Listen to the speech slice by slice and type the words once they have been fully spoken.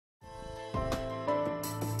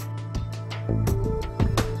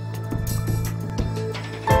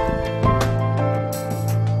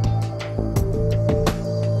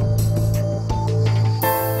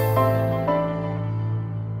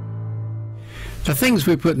The things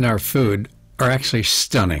we put in our food are actually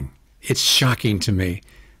stunning. It's shocking to me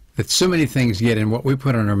that so many things get in what we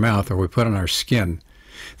put in our mouth or we put on our skin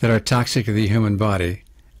that are toxic to the human body,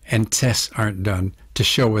 and tests aren't done to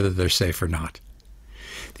show whether they're safe or not.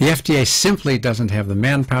 The FDA simply doesn't have the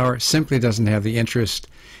manpower, simply doesn't have the interest,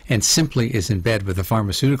 and simply is in bed with the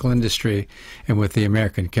pharmaceutical industry and with the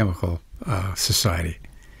American Chemical Society.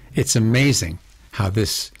 It's amazing how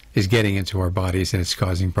this is getting into our bodies and it's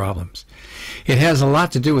causing problems. It has a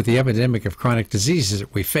lot to do with the epidemic of chronic diseases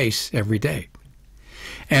that we face every day.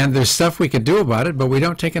 And there's stuff we could do about it, but we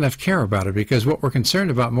don't take enough care about it, because what we're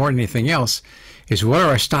concerned about more than anything else is what do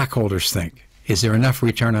our stockholders think? Is there enough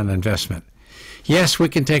return on investment? Yes, we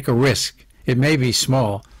can take a risk. It may be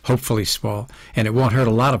small, hopefully small, and it won't hurt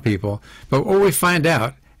a lot of people, but what we find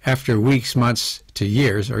out after weeks, months to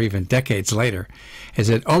years, or even decades later, is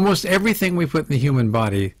that almost everything we put in the human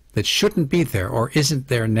body that shouldn't be there or isn't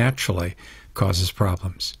there naturally causes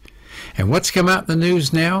problems. And what's come out in the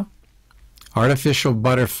news now? Artificial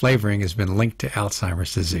butter flavoring has been linked to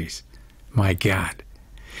Alzheimer's disease. My God.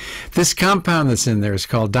 This compound that's in there is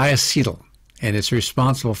called diacetyl, and it's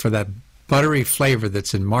responsible for that buttery flavor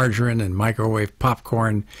that's in margarine and microwave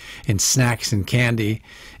popcorn, in snacks and candy,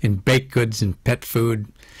 in baked goods and pet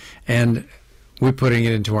food, and we're putting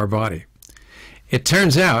it into our body. It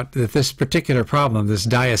turns out that this particular problem, this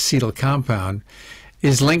diacetyl compound,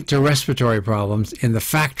 is linked to respiratory problems in the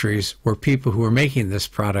factories where people who are making this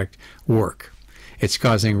product work. It's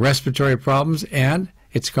causing respiratory problems, and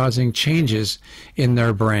it's causing changes in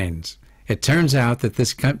their brains. It turns out that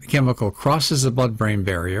this chemical crosses the blood-brain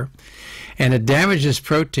barrier, and it damages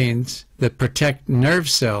proteins that protect nerve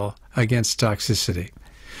cell against toxicity.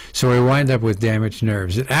 So we wind up with damaged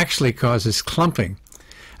nerves. It actually causes clumping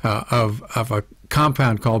of a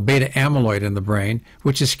compound called beta amyloid in the brain,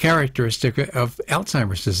 which is characteristic of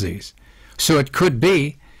Alzheimer's disease. So it could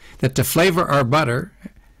be that to flavor our butter,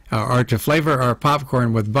 or to flavor our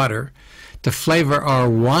popcorn with butter, to flavor our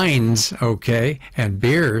wines, okay, and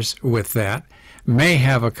beers with that, may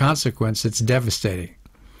have a consequence that's devastating.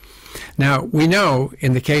 Now, we know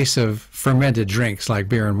in the case of fermented drinks like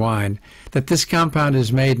beer and wine that this compound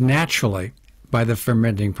is made naturally by the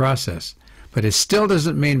fermenting process. But it still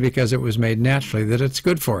doesn't mean because it was made naturally that it's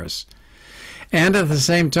good for us. And at the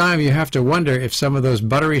same time, you have to wonder if some of those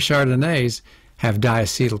buttery Chardonnays have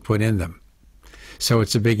diacetyl put in them. So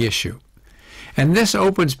it's a big issue. And this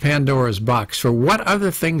opens Pandora's box for what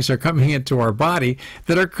other things are coming into our body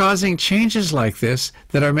that are causing changes like this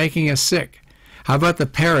that are making us sick. How about the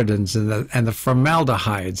parabens and the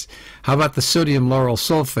formaldehydes? How about the sodium lauryl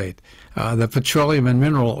sulfate? The petroleum and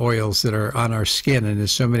mineral oils that are on our skin and in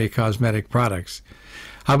so many cosmetic products?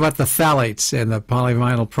 How about the phthalates and the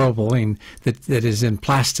polyvinyl propylene that is in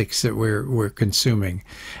plastics that we're consuming?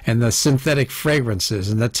 And the synthetic fragrances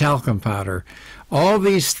and the talcum powder? All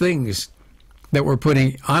these things that we're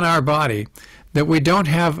putting on our body that we don't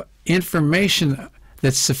have information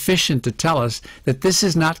that's sufficient to tell us that this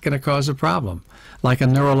is not going to cause a problem, like a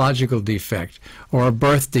neurological defect or a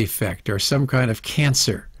birth defect or some kind of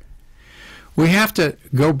cancer. We have to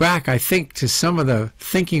go back, I think, to some of the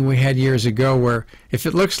thinking we had years ago where if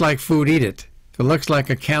it looks like food, eat it. If it looks like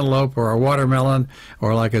a cantaloupe or a watermelon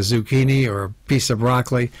or like a zucchini or a piece of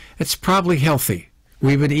broccoli, it's probably healthy.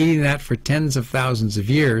 We've been eating that for tens of thousands of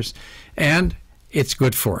years, and it's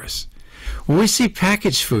good for us. When we see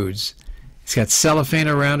packaged foods, it's got cellophane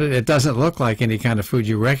around it. It doesn't look like any kind of food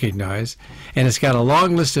you recognize. And it's got a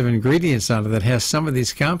long list of ingredients on it that has some of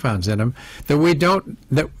these compounds in them that we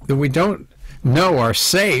don't know are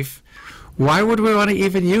safe. Why would we want to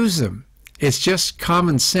even use them? It's just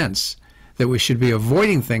common sense that we should be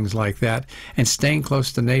avoiding things like that and staying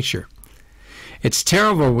close to nature. It's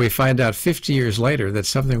terrible when we find out 50 years later that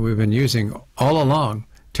something we've been using all along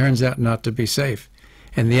turns out not to be safe,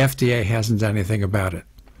 and the FDA hasn't done anything about it.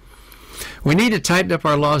 We need to tighten up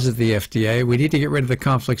our laws at the FDA. We need to get rid of the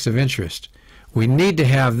conflicts of interest. We need to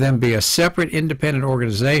have them be a separate independent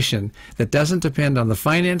organization that doesn't depend on the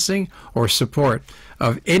financing or support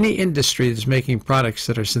of any industry that's making products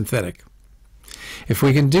that are synthetic. If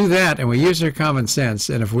we can do that and we use our common sense,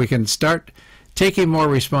 and if we can start taking more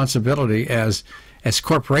responsibility as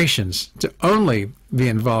corporations to only be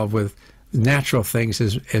involved with natural things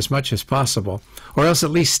as much as possible, or else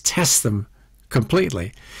at least test them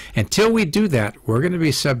completely. Until we do that, we're going to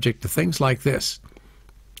be subject to things like this.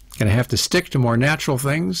 Going to have to stick to more natural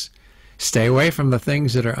things, stay away from the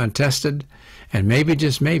things that are untested, and maybe,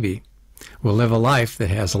 just maybe, we'll live a life that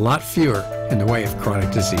has a lot fewer in the way of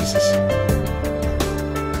chronic diseases.